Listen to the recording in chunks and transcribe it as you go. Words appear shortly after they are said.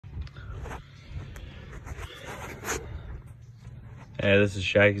Hey, this is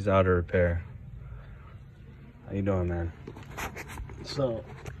Shaggy's Auto Repair. How you doing, man? So,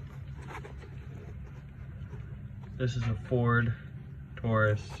 this is a Ford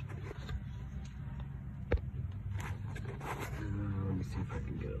Taurus. Let me see if I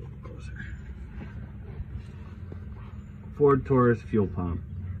can get a little closer. Ford Taurus fuel pump.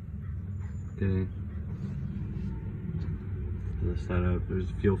 Okay. The setup.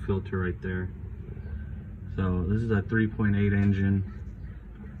 There's a fuel filter right there. So this is a 3.8 engine,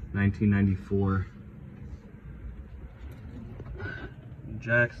 1994.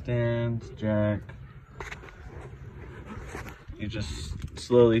 Jack stands, jack. You just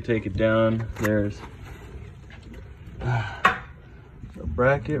slowly take it down. There's a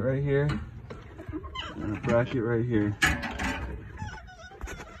bracket right here, and a bracket right here.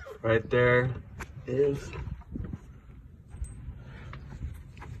 Right there is,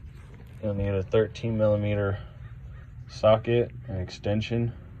 you'll need a 13mm socket, an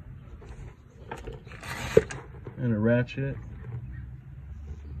extension, and a ratchet.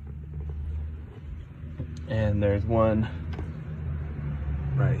 And there's one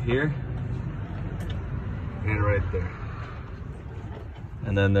right here and right there.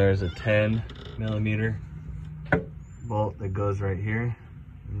 And then there's a 10mm bolt that goes right here.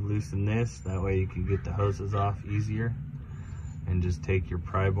 You loosen this, that way you can get the hoses off easier. And just take your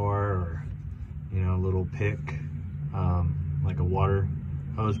pry bar or, you know, a little pick, like a water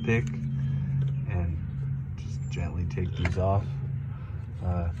hose pick, and just gently take these off,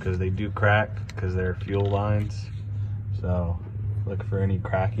 because they do crack because they're fuel lines. So look for any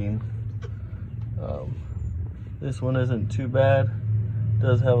cracking. This one isn't too bad. It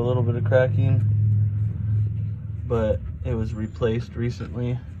does have a little bit of cracking, but it was replaced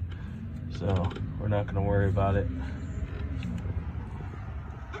recently, so we're not going to worry about it.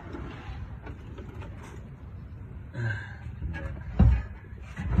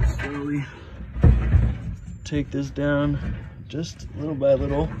 Slowly take this down just little by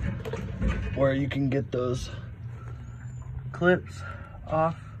little, where you can get those clips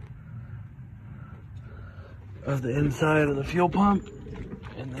off of the inside of the fuel pump,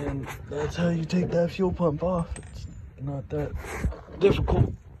 and then that's how you take that fuel pump off. It's not that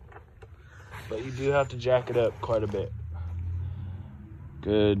difficult, but you do have to jack it up quite a bit.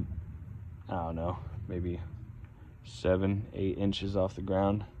 Good, I don't know, maybe 7-8 inches off the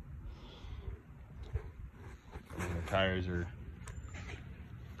ground. And the tires are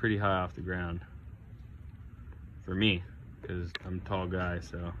pretty high off the ground for me, because I'm a tall guy,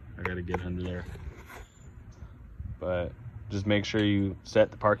 so I gotta get under there. But just make sure you set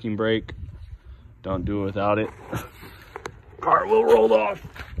the parking brake. Don't do it without it. Car will roll off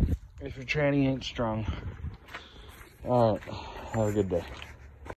if your tranny ain't strong. All right, have a good day.